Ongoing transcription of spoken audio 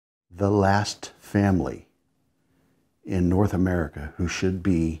the last family in North America who should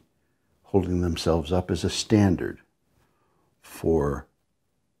be holding themselves up as a standard for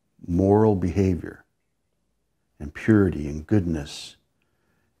moral behavior and purity and goodness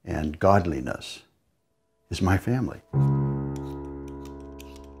and godliness is my family.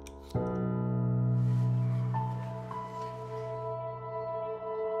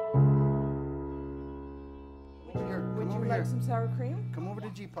 Would you like some sour cream? Come over to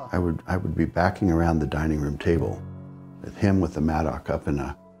G-Pop. I would be backing around the dining room table with him with the mattock up in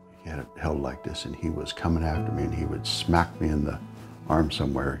a, he had it held like this, and he was coming after me and he would smack me in the arm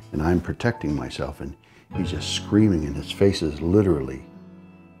somewhere, and I'm protecting myself and he's just screaming and his face is literally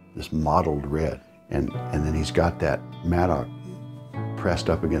this mottled red. And then he's got that mattock pressed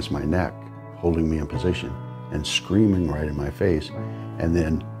up against my neck, holding me in position and screaming right in my face, and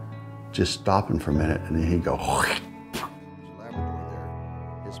then just stopping for a minute, and then he'd go, there's a Labrador there.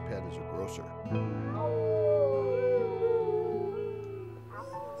 His pet is a grocer.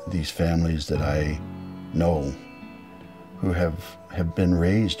 These families that I know who have been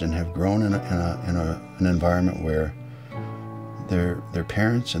raised and have grown in an environment where their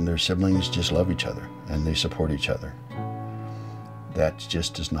parents and their siblings just love each other and they support each other. That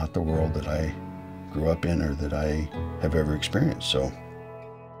just is not the world that I grew up in or that I have ever experienced. So.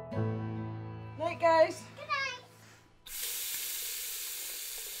 Night, guys. Good night.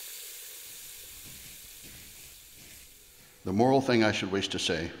 The moral thing I should wish to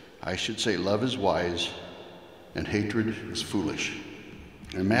say, I should say love is wise and hatred is foolish.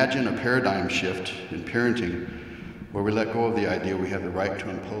 Imagine a paradigm shift in parenting where we let go of the idea we have the right to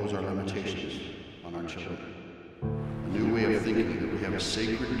impose our limitations on our children. A new way of thinking that we have a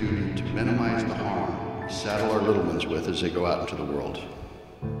sacred duty to minimize the harm we saddle our little ones with as they go out into the world.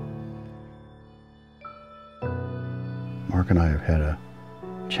 Mark and I have had a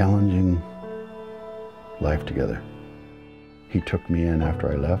challenging life together. He took me in after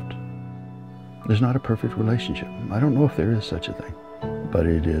I left. There's not a perfect relationship. I don't know if there is such a thing, but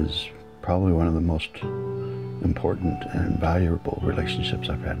it is probably one of the most important and valuable relationships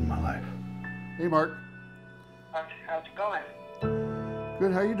I've had in my life. Hey, Mark. How's it going?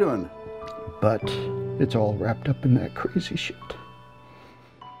 Good, how you doing? But it's all wrapped up in that crazy shit.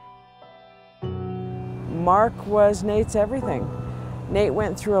 Mark was Nate's everything. Nate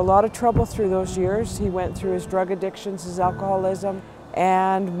went through a lot of trouble through those years. He went through his drug addictions, his alcoholism,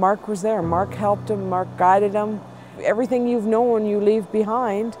 and Mark was there. Mark helped him, Mark guided him. Everything you've known, you leave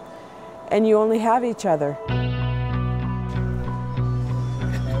behind, and you only have each other.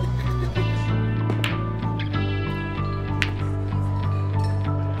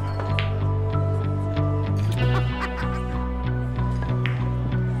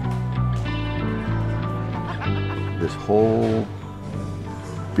 This whole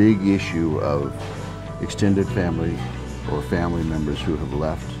big issue of extended family or family members who have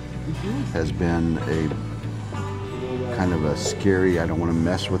left has been a kind of a scary, I don't want to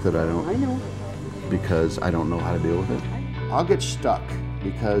mess with it, I know. Because I don't know how to deal with it. I'll get stuck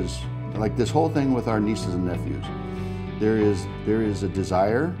because like this whole thing with our nieces and nephews, there is a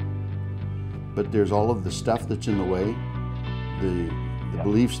desire, but there's all of the stuff that's in the way, the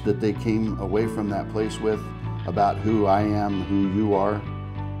beliefs that they came away from that place with about who I am, who you are.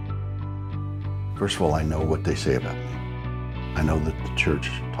 First of all, I know what they say about me. I know that the church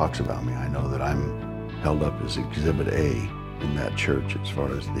talks about me. I know that I'm held up as Exhibit A in that church as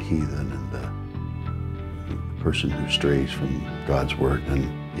far as the heathen and the person who strays from God's word. And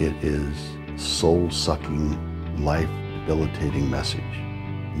it is soul-sucking, life-debilitating message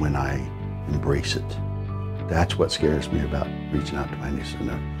when I embrace it. That's what scares me about reaching out to my nieces and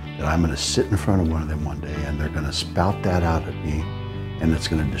nephews. That I'm going to sit in front of one of them one day and they're going to spout that out at me and it's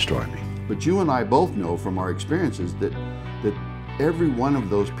going to destroy me. But you and I both know from our experiences that every one of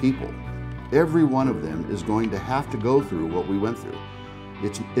those people, every one of them is going to have to go through what we went through.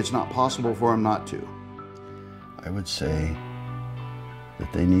 It's not possible for them not to. I would say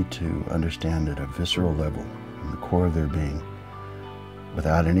that they need to understand at a visceral level, in the core of their being,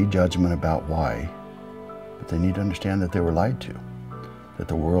 without any judgment about why, but they need to understand that they were lied to, that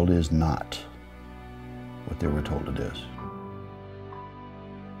the world is not what they were told it is.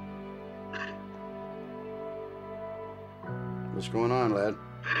 What's going on, lad?